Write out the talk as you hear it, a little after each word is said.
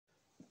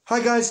Hi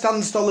guys,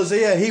 Dan's Dollars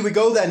here we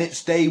go then,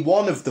 it's day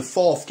one of the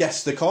fourth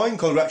Guess the Coin.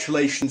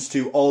 Congratulations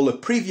to all the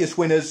previous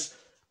winners.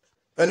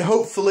 And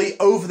hopefully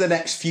over the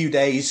next few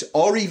days,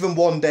 or even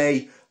one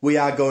day, we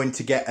are going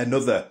to get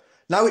another.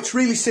 Now it's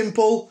really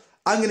simple,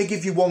 I'm going to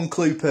give you one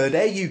clue per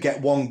day, you get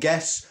one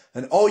guess.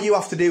 And all you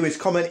have to do is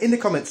comment in the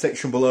comment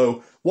section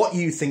below what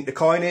you think the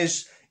coin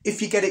is.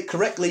 If you get it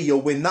correctly,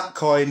 you'll win that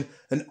coin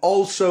and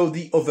also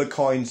the other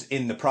coins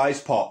in the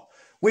prize pot.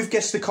 With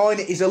Guess the Coin,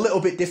 it is a little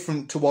bit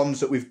different to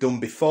ones that we've done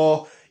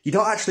before. You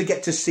don't actually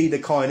get to see the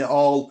coin at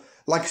all.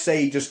 Like I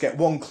say, you just get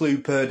one clue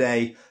per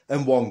day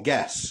and one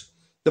guess.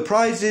 The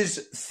prizes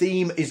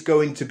theme is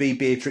going to be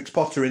Beatrix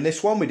Potter in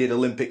this one. We did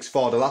Olympics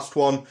for the last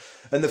one.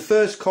 And the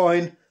first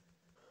coin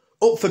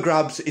up for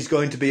grabs is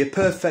going to be a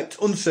perfect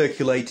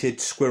uncirculated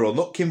squirrel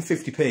nutkin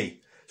 50p.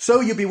 So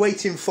you'll be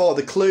waiting for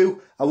the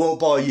clue. I won't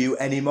bore you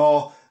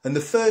anymore. And the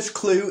first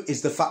clue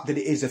is the fact that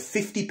it is a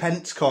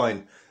 50p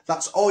coin.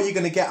 That's all you're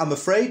going to get, I'm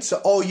afraid. So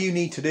all you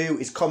need to do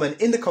is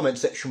comment in the comment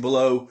section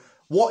below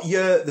what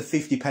year the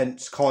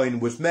 50p coin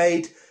was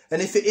made.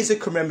 And if it is a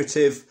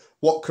commemorative,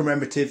 what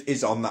commemorative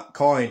is on that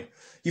coin.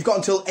 You've got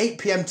until 8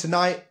 PM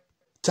tonight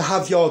to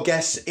have your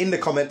guess in the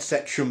comment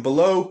section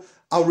below.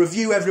 I'll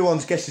review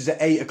everyone's guesses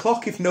at 8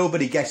 o'clock. If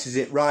nobody guesses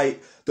it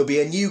right, there'll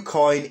be a new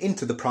coin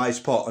into the prize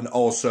pot and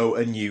also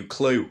a new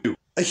clue.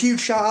 A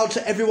huge shout out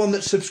to everyone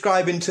that's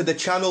subscribing to the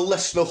channel.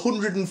 Less than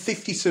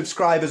 150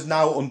 subscribers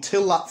now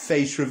until that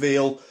face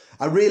reveal.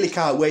 I really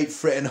can't wait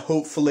for it and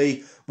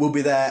hopefully we'll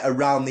be there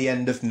around the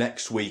end of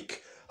next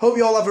week. Hope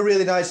you all have a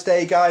really nice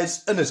day,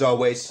 guys. And as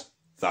always,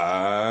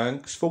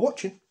 thanks for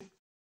watching.